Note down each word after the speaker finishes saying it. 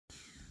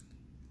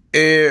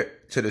Air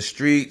to the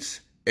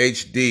Streets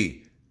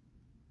HD.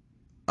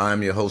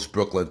 I'm your host,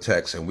 Brooklyn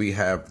Tex, and we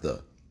have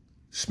the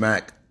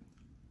Smack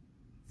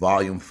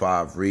Volume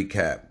 5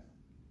 recap.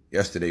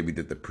 Yesterday we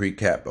did the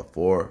precap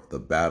before the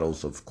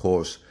battles, of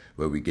course,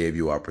 where we gave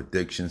you our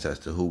predictions as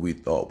to who we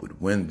thought would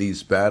win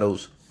these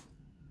battles.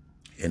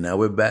 And now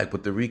we're back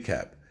with the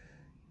recap.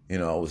 You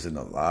know, I was in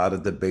a lot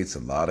of debates, a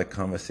lot of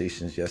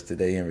conversations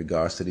yesterday in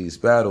regards to these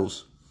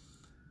battles.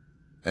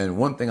 And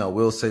one thing I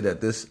will say, that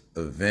this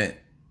event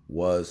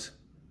was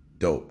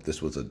dope.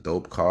 This was a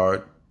dope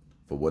card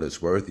for what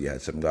it's worth. You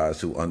had some guys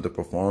who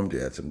underperformed. You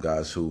had some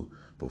guys who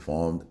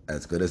performed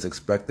as good as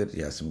expected.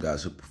 You had some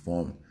guys who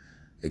performed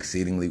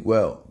exceedingly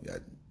well.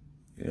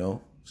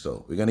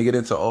 So we're going to get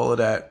into all of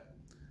that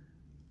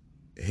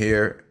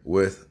here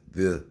with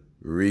the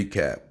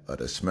recap of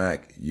the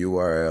Smack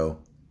URL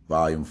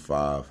Volume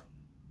 5.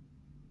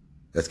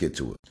 Let's get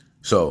to it.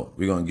 So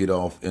we're going to get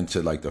off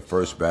into like the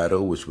first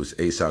battle, which was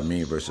Ace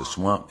Amin versus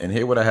Swamp. And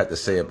hear what I had to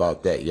say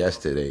about that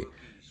yesterday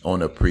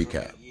on the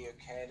precap.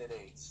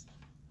 Candidates.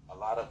 A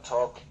lot of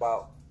talk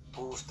about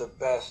who's the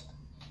best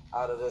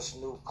out of this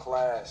new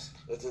class.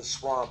 Is it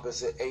Swamp?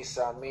 Is it Ace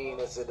Amin?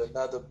 Is it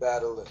another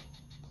battler?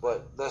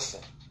 But listen,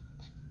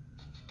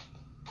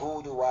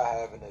 who do I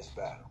have in this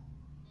battle?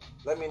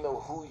 Let me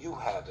know who you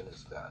have in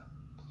this battle.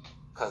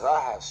 Because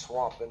I have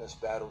Swamp in this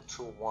battle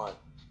 2-1.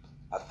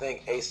 I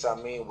think Ace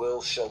Amin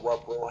will show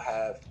up, will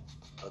have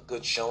a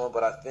good showing,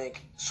 but I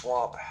think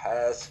Swamp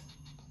has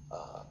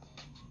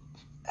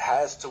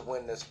to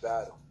win this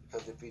battle,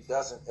 because if he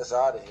doesn't, it's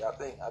out of here. I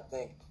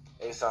think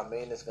Ace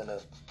Amin is going to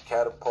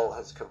catapult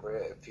his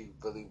career if he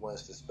really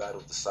wins this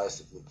battle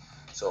decisively.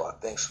 So I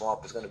think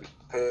Swamp is going to be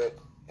prepared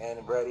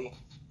and ready.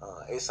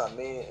 Ace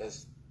Amin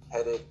is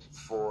headed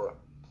for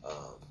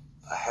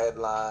a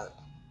headline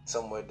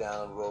somewhere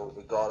down the road,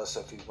 regardless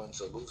if he wins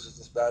or loses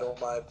this battle.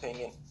 In my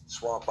opinion,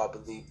 Swamp, I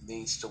believe,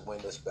 needs to win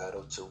this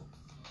battle to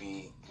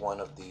be one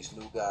of these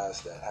new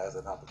guys that has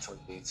an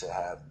opportunity to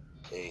have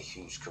a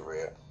huge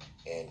career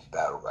in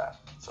battle rap.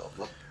 So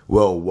look.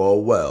 Well.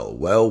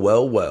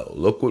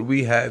 Look what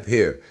we have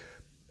here.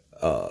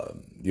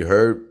 You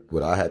heard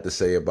what I had to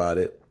say about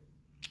it.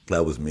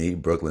 That was me,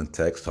 Brooklyn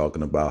Tex,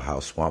 talking about how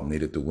Swamp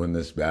needed to win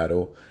this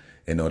battle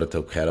in order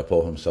to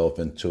catapult himself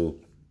into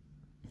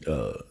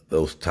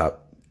those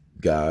top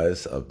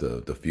guys of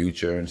the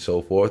future and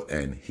so forth.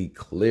 And he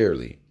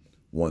clearly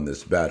won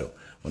this battle.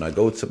 When I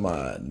go to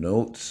my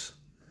notes,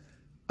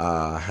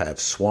 I have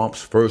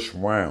Swamp's first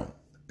round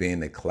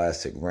being a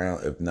classic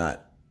round, if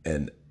not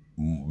and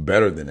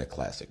better than a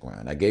classic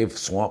round. I gave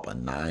Swamp a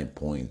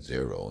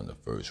 9.0 in the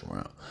first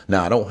round.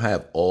 Now, I don't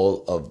have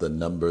all of the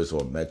numbers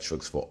or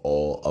metrics for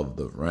all of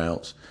the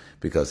rounds,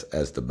 because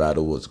as the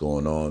battle was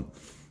going on,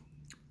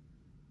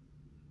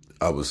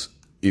 I was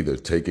either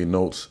taking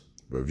notes,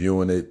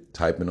 reviewing it,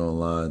 typing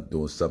online,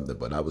 doing something,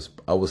 but I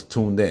was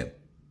tuned in.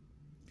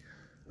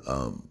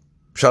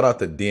 Shout out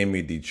to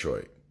DME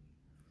Detroit.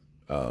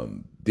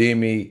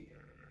 DME,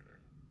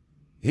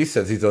 he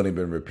says he's only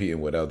been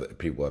repeating what other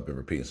people have been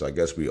repeating, so I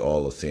guess we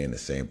all are saying the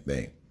same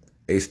thing.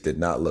 Ace did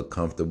not look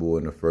comfortable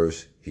in the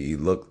first. He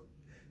looked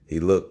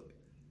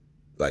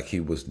like he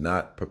was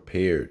not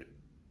prepared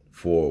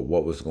for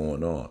what was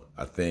going on.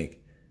 I think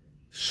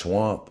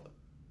Swamp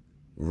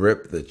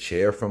ripped the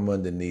chair from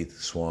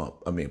underneath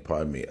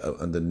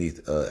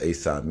underneath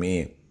Ace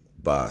Amin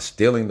by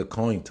stealing the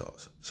coin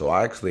toss. So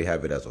I actually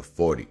have it as a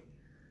 40.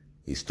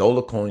 He stole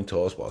a coin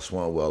toss while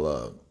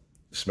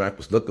Smack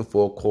was looking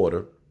for a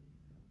quarter.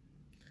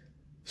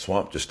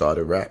 Swamp just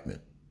started rapping.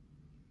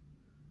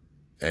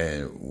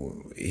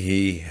 And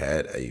he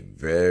had a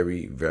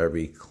very,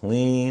 very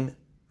clean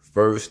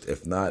first,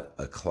 if not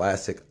a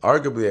classic,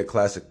 arguably a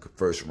classic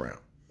first round,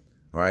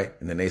 right?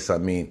 And then Ace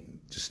Amin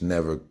just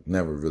never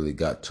really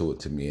got to it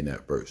to me in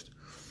that first.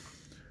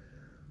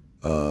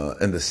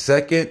 In the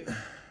second,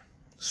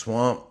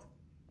 Swamp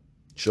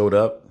showed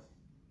up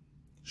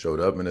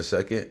in the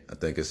second. I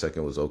think his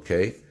second was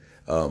okay.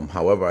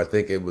 However, I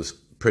think it was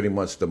pretty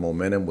much the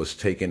momentum was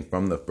taken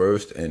from the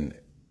first, and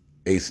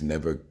Ace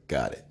never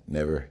got it,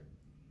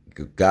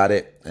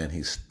 and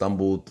he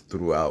stumbled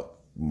throughout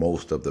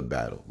most of the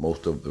battle,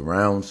 most of the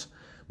rounds,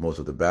 most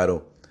of the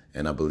battle,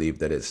 and I believe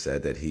that it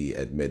said that he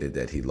admitted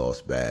that he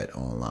lost bad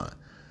online.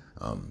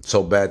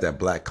 So bad that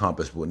Black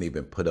Compass wouldn't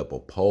even put up a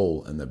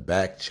poll in the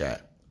back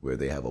chat where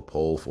they have a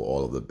poll for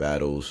all of the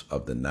battles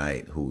of the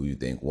night, who you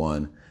think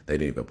won. They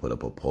didn't even put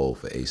up a poll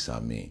for Ace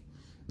Amin.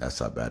 That's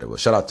how bad it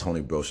was. Shout out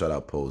Tony Bro, shout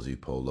out Posey,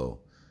 Polo,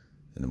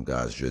 and them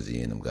guys,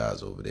 Drizzy, and them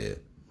guys over there,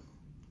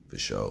 for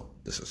sure.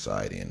 The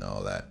Society and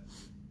all that.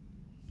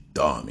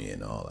 Darmy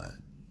and all that.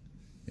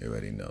 You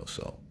already know.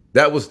 So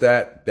that was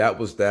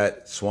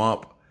that.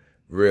 Swamp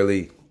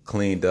really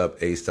cleaned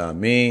up Ace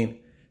Amin,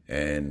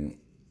 and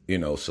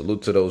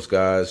salute to those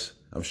guys.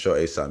 I'm sure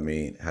Ace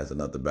Amin has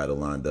another battle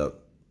lined up.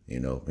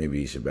 Maybe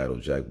he should battle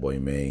Jack Boy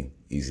Maine,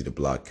 Easy to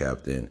Block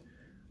Captain,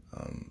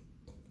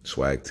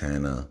 Swag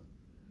Tanner.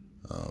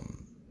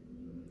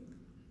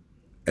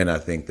 And I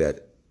think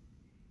that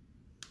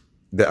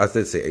I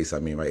did say Ace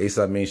Amin, right? Ace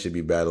Amin should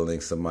be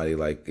battling somebody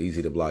like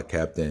Easy to Block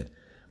Captain,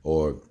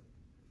 or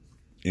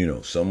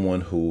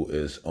someone who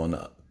is on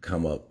a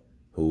come up,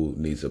 who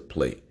needs a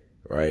plate,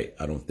 right?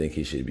 I don't think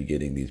he should be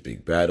getting these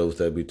big battles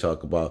that we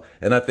talk about.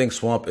 And I think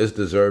Swamp is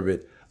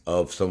deserving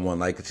of someone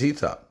like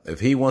T-Top. If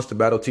he wants to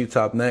battle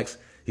T-Top next,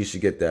 he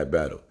should get that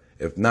battle.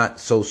 If not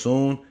so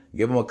soon,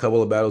 give him a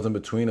couple of battles in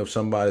between of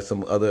some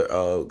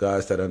other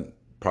guys that are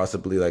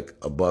possibly like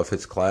above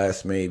his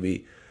class,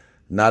 maybe.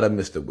 Not a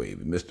Mr.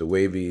 Wavy. Mr.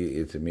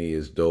 Wavy, to me,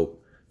 is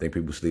dope. I think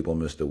people sleep on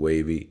Mr.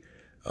 Wavy.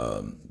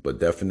 But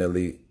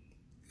definitely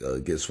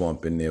get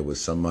Swamp in there with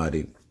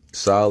somebody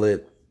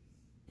solid.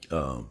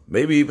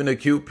 Maybe even a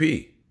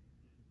QP.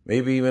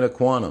 Maybe even a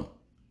Quantum.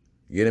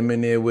 Get him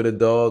in there with a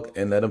dog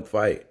and let him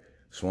fight.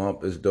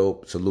 Swamp is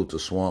dope. Salute to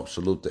Swamp.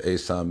 Salute to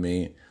Ace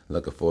Amin.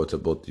 Looking forward to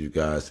both of you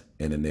guys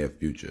in the near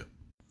future.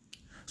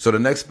 So the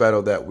next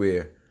battle that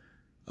we're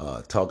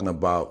talking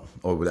about,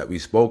 or that we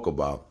spoke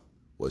about,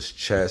 was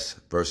Chess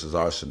versus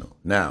Arsenal.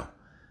 Now,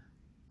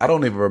 I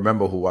don't even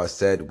remember who I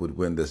said would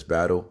win this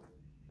battle,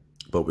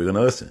 but we're going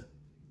to listen.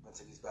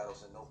 Into these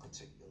battles in no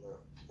particular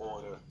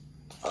order.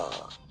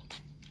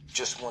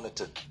 Just wanted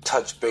to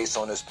touch base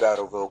on this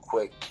battle real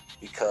quick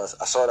because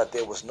I saw that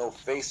there was no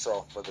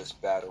face-off for this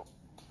battle.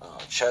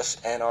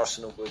 Chess and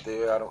Arsenal were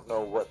there. I don't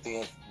know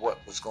what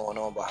was going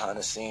on behind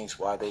the scenes,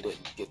 why they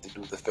didn't get to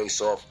do the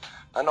face-off.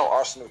 I know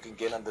Arsenal can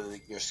get under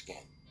your skin.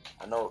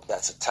 I know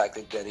that's a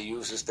tactic that he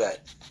uses that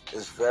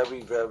is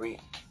very, very,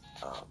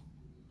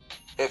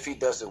 if he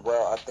does it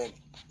well, I think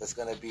it's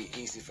going to be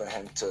easy for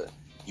him to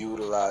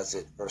utilize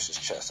it versus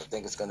Chess. I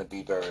think it's going to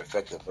be very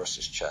effective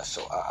versus Chess.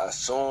 So I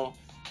assume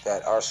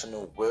that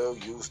Arsenal will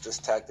use this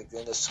tactic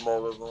in the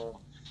smaller room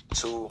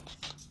to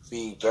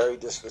be very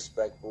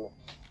disrespectful,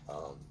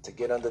 to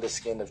get under the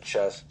skin of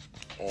Chess.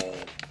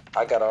 And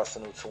I got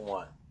Arsenal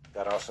 2-1.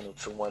 Got Arsenal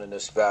 2-1 in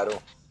this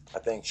battle. I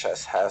think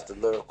Chess has the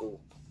lyrical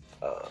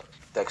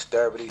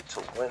dexterity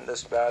to win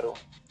this battle.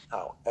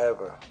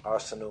 However,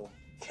 Arsenal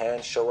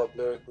can show up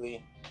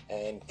lyrically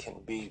and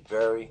can be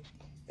very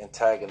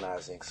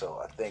antagonizing.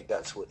 So I think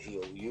that's what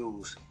he'll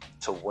use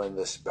to win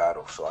this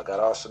battle. So I got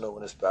Arsenal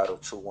in this battle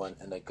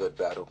 2-1 in a good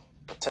battle.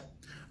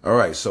 All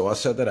right, so I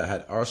said that I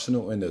had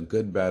Arsenal in a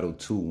good battle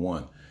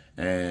 2-1.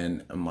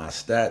 And my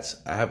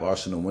stats, I have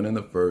Arsenal winning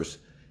the first,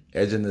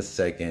 Edge in the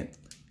second,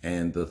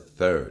 and the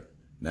third.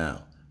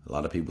 Now, a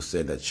lot of people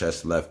said that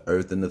Chess left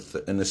Earth in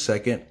the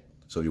second.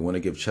 So if you want to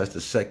give Chess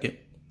the second,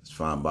 it's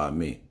fine by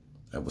me.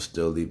 That would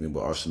still leave me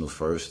with Arsenal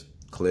first,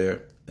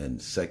 clear,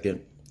 and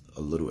second,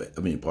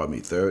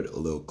 third, a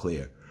little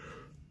clear.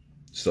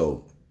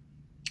 So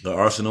the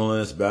Arsenal in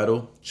this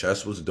battle,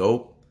 Chess was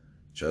dope.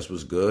 Chess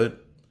was good.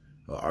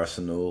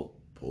 Arsenal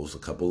pulls a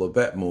couple of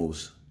bet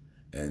moves.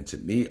 And to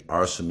me,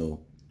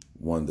 Arsenal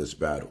won this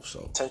battle.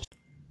 So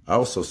I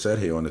also said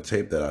here on the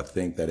tape that I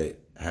think that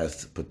it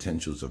has the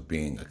potentials of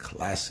being a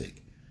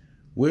classic,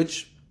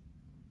 which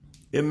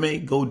it may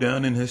go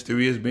down in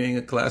history as being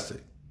a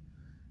classic.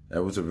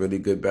 That was a really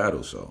good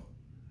battle. So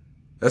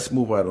let's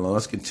move right along.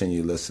 Let's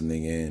continue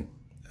listening in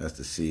as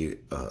to see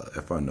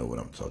if I know what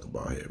I'm talking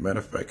about here. Matter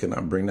of fact, can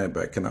I bring that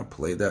back? Can I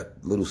play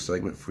that little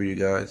segment for you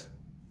guys?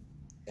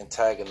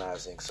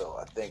 Antagonizing. So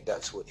I think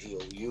that's what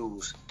he'll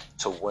use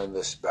to win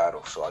this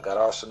battle. So I got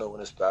Arsenal in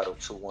this battle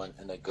 2-1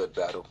 in a good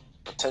battle.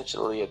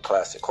 Potentially a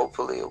classic.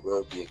 Hopefully it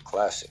will be a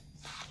classic.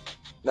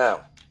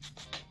 Now,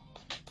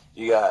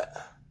 you got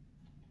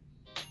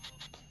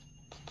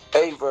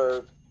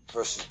Averb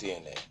versus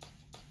DNA.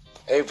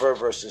 Averb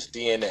versus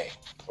DNA,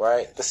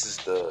 right? This is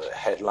the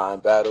headline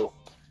battle.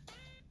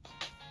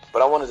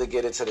 But I wanted to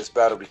get into this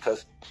battle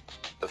because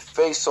the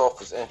face-off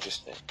was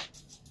interesting.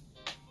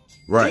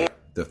 Right.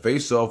 The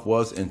face-off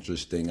was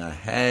interesting. I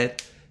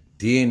had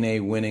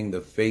DNA winning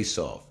the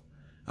face-off.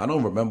 I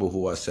don't remember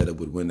who I said it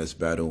would win this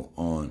battle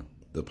on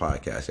the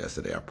podcast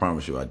yesterday. I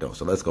promise you I don't.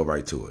 So let's go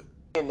right to it.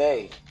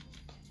 DNA,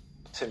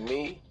 to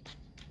me,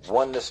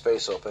 won this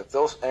face-off. If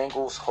those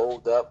angles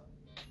hold up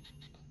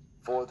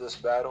for this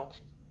battle,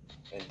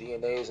 and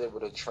DNA is able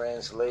to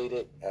translate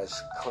it as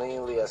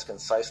cleanly, as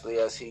concisely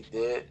as he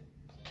did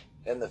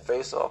in the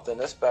face-off, then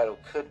this battle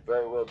could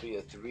very well be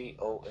a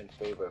 3-0 in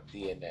favor of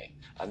DNA.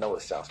 I know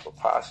it sounds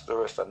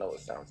preposterous. I know it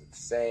sounds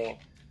insane.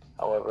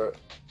 However,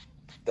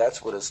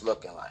 that's what it's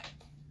looking like.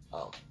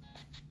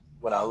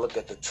 When I look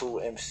at the two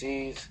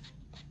MCs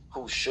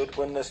who should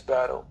win this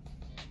battle,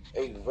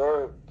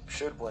 Averb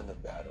should win the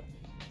battle,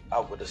 I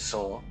would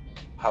assume.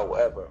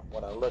 However,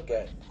 when I look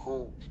at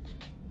who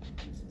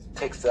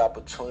takes the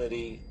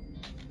opportunity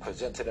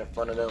presented in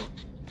front of them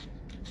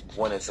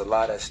when it's a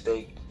lot at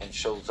stake and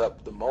shows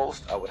up the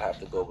most, I would have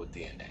to go with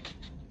DNA.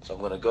 So I'm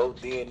going to go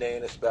DNA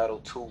in this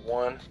battle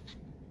 2-1.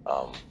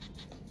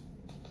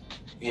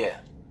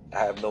 I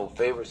have no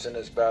favorites in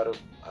this battle,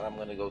 and I'm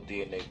going to go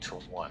DNA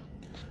 2-1.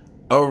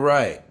 All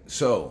right.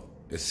 So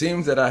it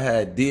seems that I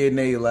had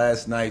DNA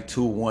last night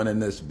 2-1 in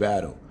this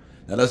battle.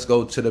 Now let's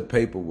go to the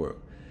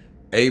paperwork.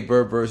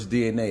 Averb versus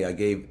DNA. I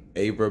gave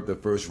Averb the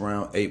first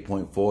round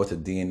 8.4 to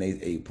DNA's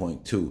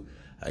 8.2.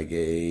 I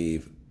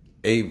gave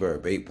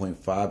Averb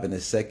 8.5 in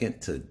the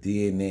second to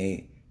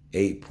DNA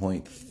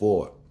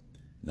 8.4.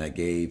 And I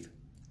gave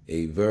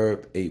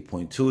Averb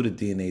 8.2 to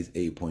DNA's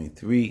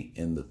 8.3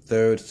 in the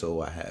third.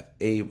 So I have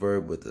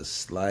Averb with a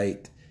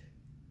slight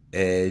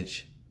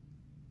edge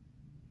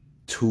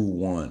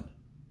 2-1.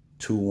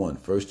 2-1.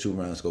 First 2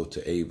 rounds go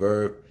to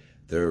Averb.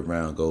 Third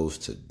round goes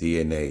to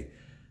DNA.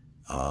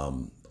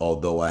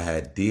 Although I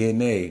had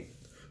DNA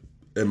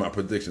in my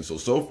predictions.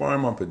 So far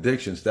in my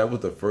predictions, that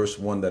was the first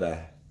one that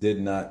I did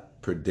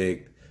not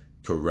predict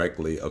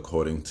correctly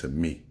according to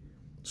me.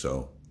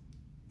 So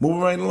moving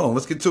right along,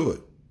 let's get to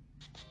it.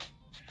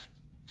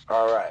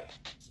 All right,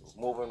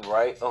 moving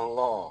right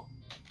along,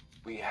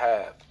 we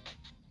have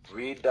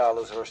Reed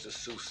Dollars versus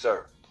Sue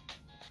Surf.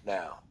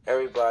 Now,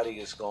 everybody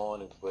is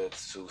going with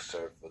Sue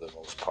Surf for the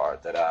most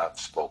part that I've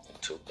spoken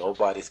to.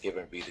 Nobody's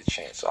giving Reed a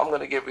chance. So I'm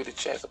going to give Reed a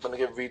chance. I'm going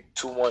to give Reed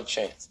 2-1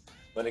 chance. I'm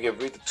going to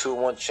give Reed the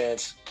 2-1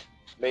 chance.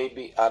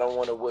 Maybe I don't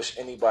want to wish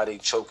anybody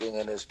choking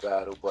in this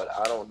battle, but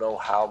I don't know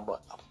how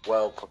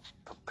well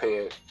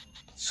prepared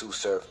Sue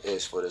Surf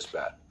is for this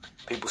battle.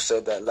 People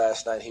said that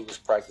last night he was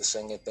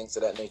practicing and things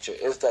of that nature.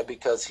 Is that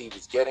because he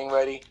was getting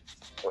ready,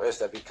 or is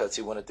that because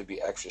he wanted to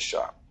be extra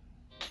sharp?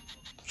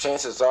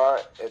 Chances are,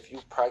 if you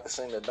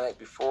practicing the night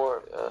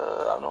before,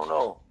 I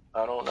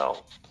don't know.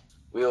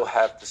 We'll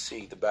have to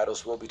see. The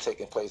battles will be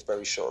taking place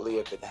very shortly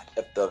if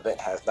the event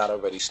has not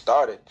already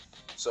started.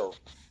 So,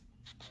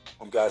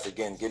 you guys,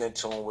 again, get in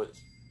tune with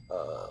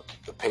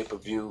the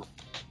pay-per-view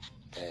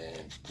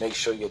and make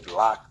sure you're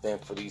locked in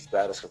for these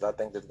battles, because I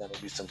think there's going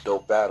to be some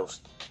dope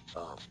battles.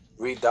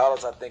 Reed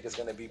Dollars, I think, is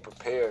going to be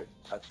prepared.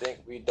 I think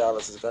Reed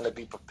Dollars is going to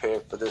be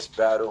prepared for this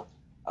battle.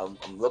 I'm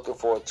looking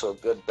forward to a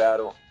good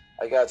battle.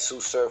 I got Sue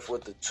Surf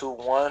with the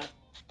 2-1.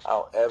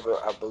 However,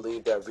 I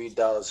believe that Reed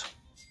Dollars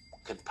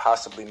could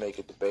possibly make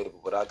it debatable,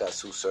 but I got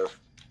Sue Surf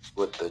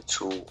with the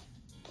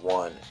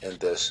 2-1 in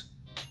this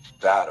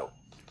battle.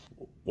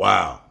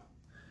 Wow.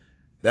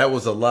 That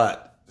was a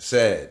lot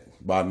said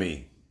by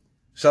me.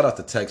 Shout out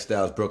to Tech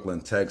Styles,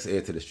 Brooklyn, Tex,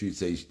 Air to the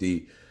Streets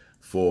HD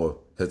for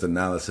his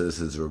analysis,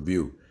 his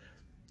review.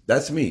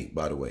 That's me,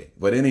 by the way.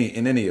 But in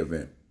any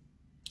event,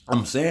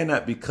 I'm saying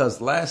that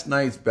because last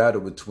night's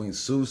battle between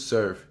Sue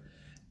Surf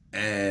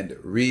and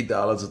Reed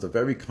Dollars is a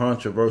very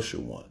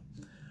controversial one.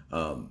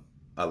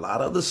 A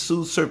lot of the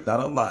Sue Surf, not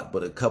a lot,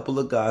 but a couple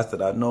of guys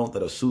that I know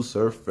that are Sue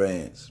Surf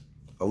fans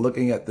are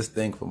looking at this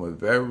thing from a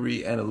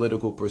very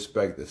analytical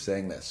perspective,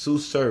 saying that Sue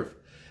Surf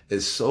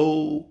is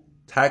so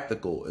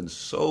tactical and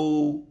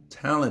so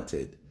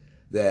talented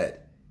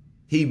that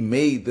he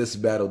made this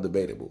battle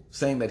debatable,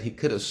 saying that he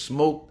could have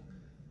smoked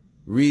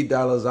Reed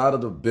Dollars out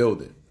of the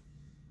building,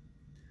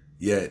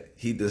 yet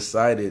he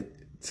decided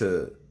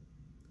to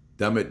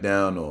dumb it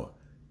down or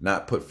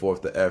not put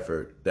forth the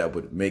effort that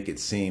would make it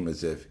seem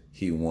as if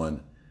he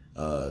won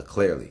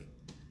clearly.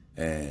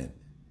 And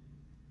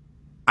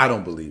I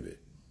don't believe it.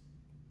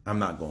 I'm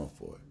not going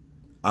for it.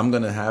 I'm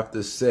going to have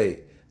to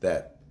say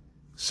that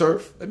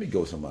Surf, let me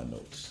go to my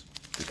notes,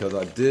 because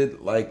I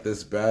did like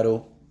this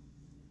battle,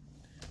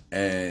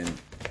 and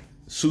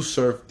Sue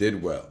Surf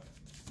did well.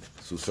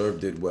 Sue Surf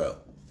did well.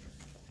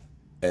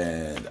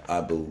 And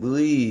I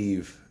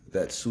believe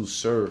that Sue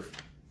Surf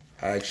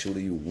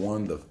actually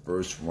won the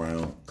first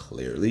round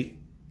clearly.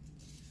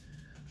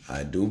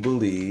 I do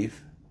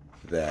believe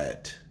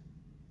that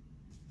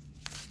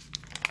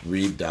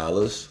Reed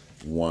Dollars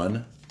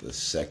won the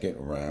second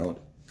round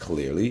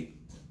clearly,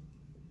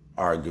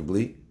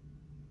 arguably.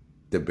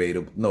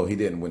 Debatable. No, he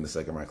didn't win the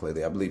second round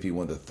clearly. I believe he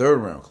won the third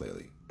round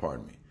clearly.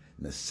 Pardon me.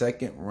 In the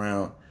second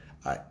round,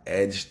 I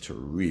edged to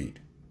Reed.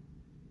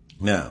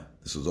 Now,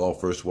 this was all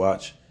first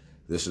watch.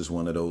 This is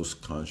one of those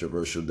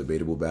controversial,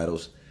 debatable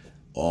battles.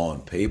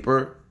 On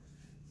paper,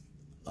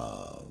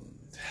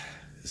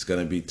 it's going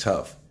to be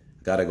tough.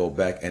 Got to go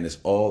back, and it's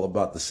all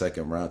about the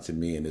second round to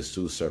me, and it's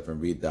Sue Surf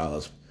and Reed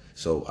Dollars.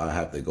 So I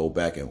have to go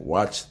back and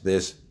watch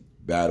this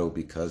battle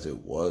because it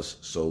was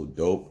so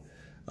dope,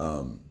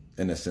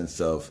 in the sense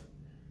of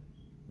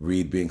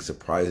Reed being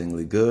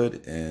surprisingly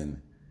good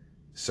and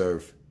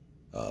Surf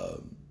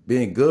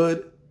being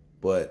good,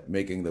 but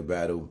making the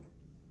battle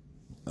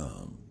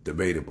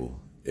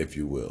debatable, if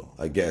you will.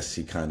 I guess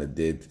he kind of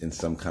did in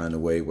some kind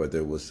of way, whether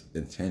it was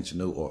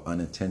intentional or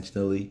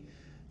unintentionally.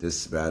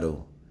 This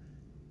battle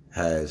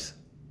has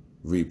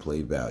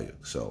replay value.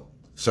 So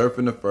Surf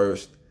in the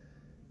first,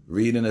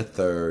 Reed in the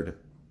third,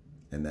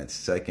 and that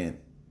second.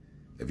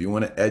 If you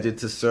want to edge it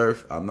to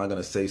Surf, I'm not going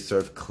to say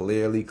Surf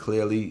clearly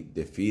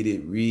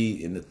defeated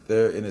Reed in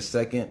the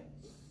second.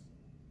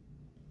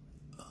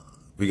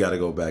 We got to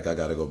go back. I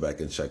got to go back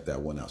and check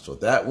that one out. So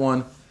that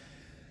one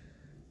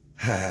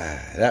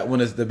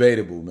is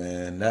debatable,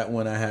 man. That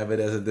one I have it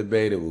as a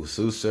debatable.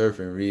 Sue Surf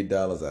and Reed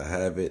Dollars, I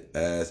have it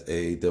as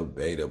a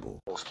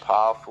debatable. Most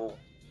powerful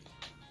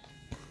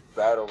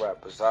battle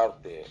rappers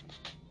out there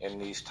in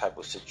these type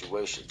of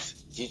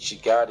situations.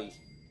 Geechee Gotti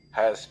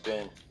has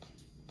been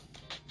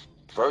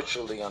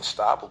virtually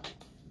unstoppable.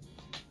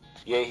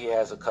 Yeah, he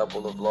has a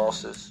couple of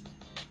losses.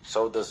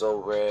 So does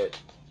O-Red.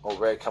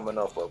 O-Red coming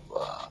off of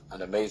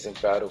an amazing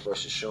battle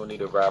versus Shuni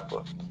the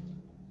rapper.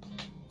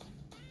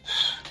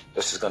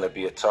 This is going to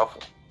be a tough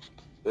one.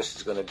 This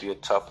is going to be a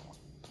tough one.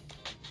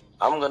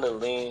 I'm going to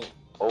lean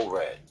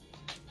O-Red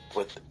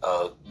with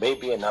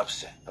maybe an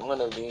upset. I'm going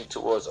to lean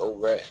towards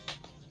O-Red.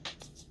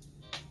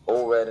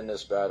 O-Red in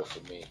this battle for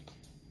me.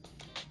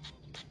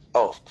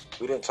 Oh,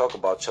 we didn't talk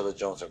about Chilla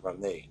Jones and Rum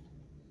Nitty.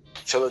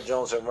 Chilla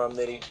Jones and Rum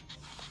Nitty.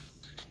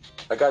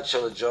 I got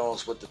Chilla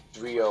Jones with the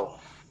 3-0.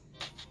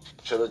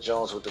 Chilla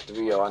Jones with the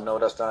 3-0. I know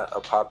that's not a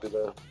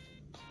popular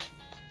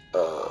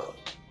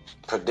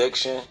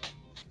prediction,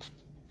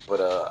 but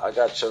I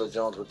got Chilla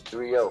Jones with the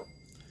 3-0.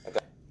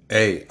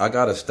 Hey, I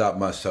got to stop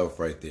myself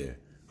right there.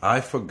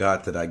 I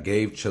forgot that I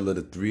gave Chilla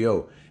the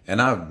 3-0,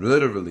 and I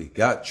literally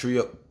got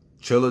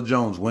Chilla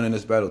Jones winning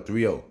this battle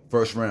 3-0.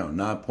 First round,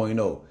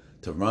 9.0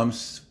 to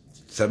Rum's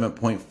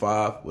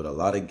 7.5 with a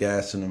lot of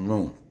gas in the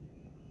room.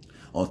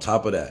 On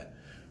top of that,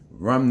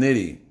 Rum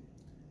Nitty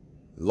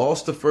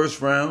lost the first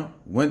round,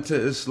 went to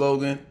his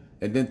slogan,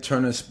 and then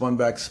turned and spun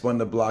back, spun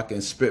the block,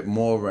 and spit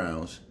more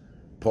rounds.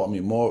 Pardon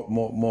me,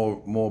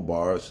 more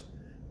bars,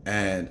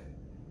 and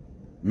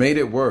made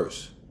it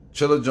worse.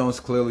 Chilla Jones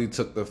clearly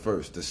took the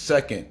first. The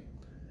second,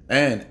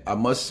 and I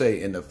must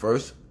say, in the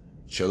first,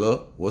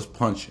 Chilla was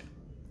punching.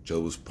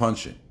 Chilla was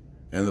punching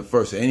in the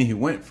first, and he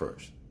went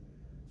first.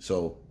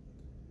 So,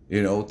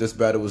 this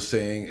battle was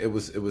saying, it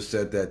was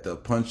said that the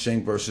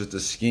punching versus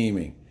the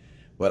scheming.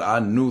 But I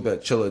knew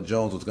that Chilla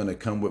Jones was going to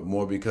come with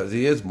more because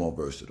he is more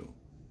versatile.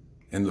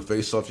 In the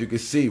face-off, you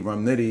could see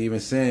Rum Nitty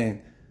even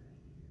saying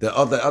the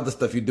other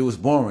stuff you do is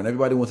boring.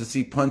 Everybody wants to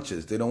see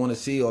punches. They don't want to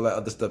see all that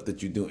other stuff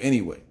that you do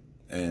anyway.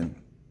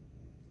 And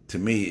to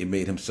me, it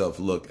made himself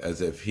look as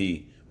if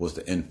he was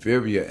the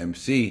inferior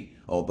MC,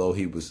 although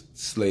he was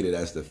slated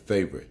as the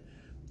favorite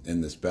in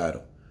this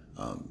battle.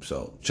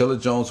 So Chilla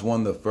Jones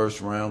won the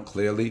first round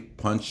clearly,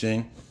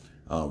 punching.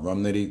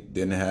 Rum Nitty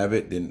didn't have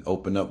it, didn't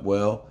open up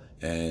well.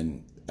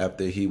 And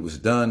after he was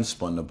done,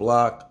 spun the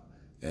block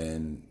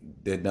and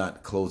did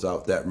not close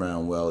out that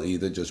round well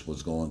either, just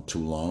was going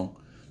too long.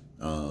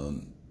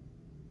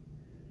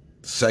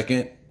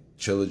 Second,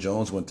 Chilla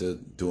Jones went to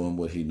doing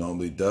what he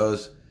normally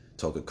does,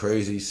 talking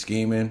crazy,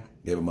 scheming,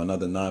 gave him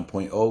another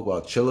 9.0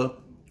 while Chilla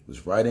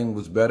was writing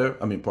was better.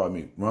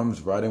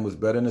 Rum's writing was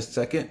better in the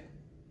second.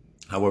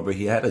 However,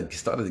 he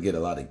started to get a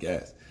lot of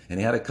gas. And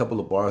he had a couple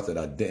of bars that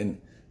I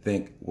didn't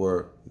think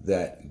were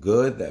that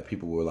good, that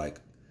people were like,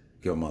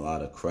 give him a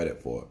lot of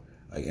credit for,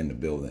 like in the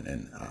building.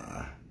 And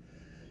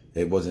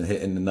it wasn't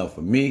hitting enough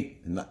for me,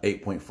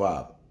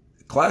 8.5.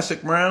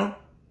 Classic round,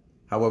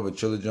 however,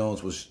 Chilla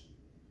Jones was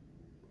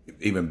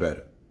even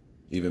better.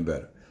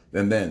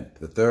 And then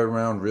the third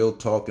round, real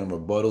talk and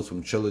rebuttals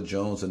from Chilla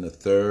Jones in the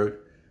third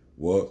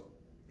were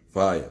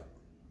fire.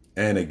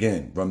 And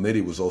again, Rum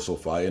Nitty was also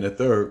fire in the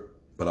third,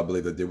 but I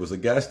believe that there was a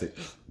gas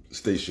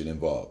station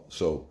involved.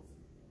 So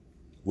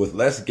with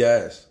less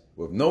gas,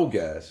 with no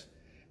gas,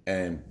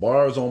 and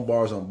bars on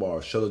bars on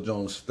bars, Chilla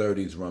Jones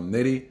 30s Rum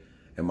Nitty,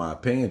 in my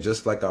opinion,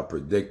 just like I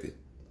predicted.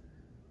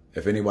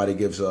 If anybody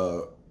gives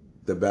the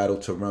battle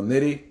to Rum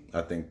Nitty,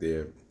 I think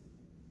they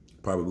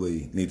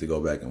probably need to go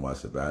back and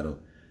watch the battle.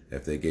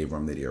 If they gave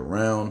Rum Nitty a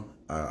round,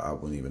 I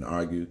wouldn't even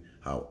argue.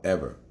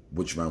 However,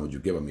 which round would you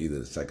give him? Either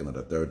the second or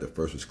the third. The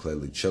first was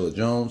clearly Chilla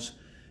Jones,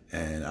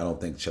 and I don't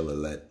think Chilla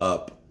let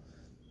up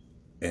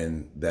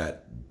in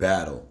that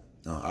battle.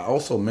 I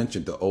also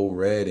mentioned the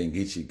O-Red and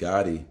Geechee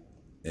Gotti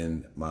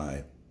in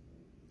my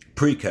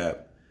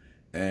Precap,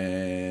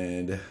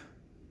 and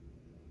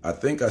I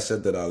think I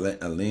said that I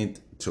leaned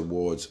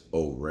towards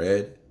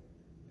O-Red,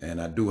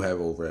 and I do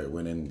have O-Red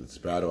winning this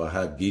battle. I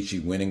have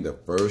Geechee winning the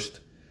first,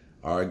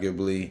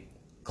 arguably,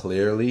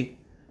 clearly.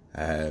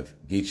 I have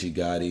Geechee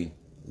Gotti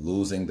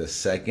losing the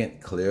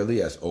second,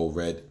 clearly, as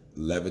O-Red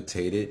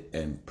levitated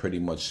and pretty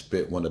much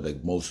spit one of the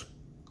most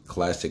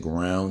classic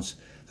rounds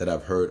that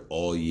I've heard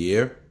all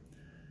year.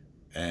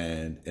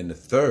 And in the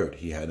third,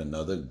 he had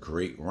another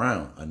great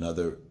round,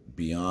 another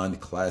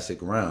beyond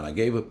classic round. I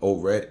gave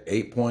O-Red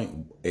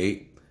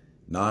 8.8,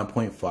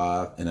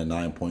 9.5, and a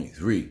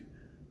 9.3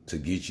 to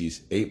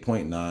Geechee's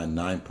 8.9,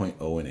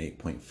 9.0, and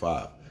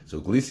 8.5.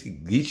 So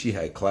Geechee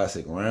had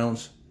classic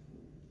rounds.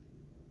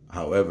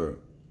 However,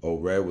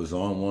 O-Red was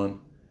on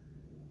one.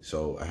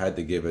 So I had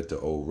to give it to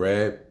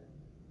O-Red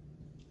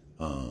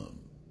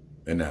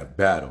in that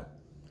battle.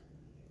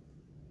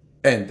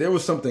 And there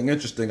was something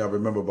interesting I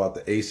remember about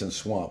the Ace and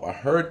Swamp. I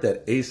heard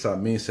that Ace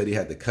Amin said he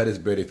had to cut his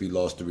beard if he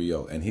lost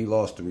 3-0, and he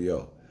lost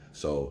 3-0.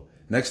 So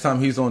next time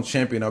he's on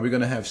Champion, are we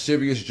going to have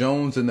Sirius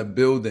Jones in the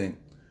building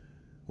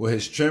with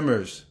his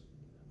trimmers,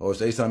 or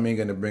is Ace Amin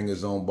going to bring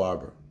his own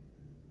barber?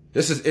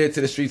 This is Air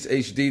to the Streets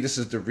HD. This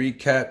is the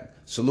recap.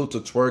 Salute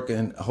to Twerk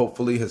and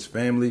hopefully his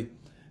family.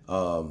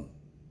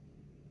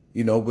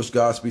 Wish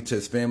Godspeed to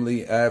his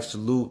family. Av,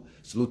 salute.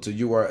 Salute to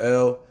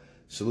URL.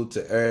 Salute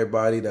to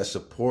everybody that's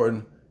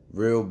supporting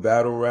real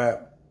battle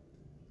rap.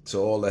 To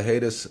all the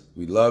haters,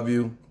 we love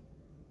you.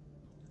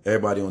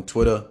 Everybody on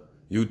Twitter,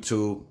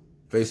 YouTube,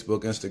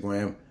 Facebook,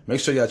 Instagram. Make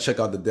sure y'all check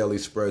out the Daily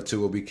Spread too,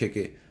 where we kick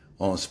it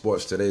on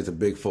sports. Today's a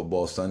big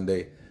football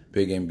Sunday,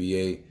 big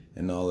NBA,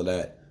 and all of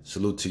that.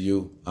 Salute to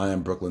you. I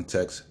am Brooklyn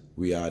Tex.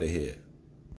 We out of here.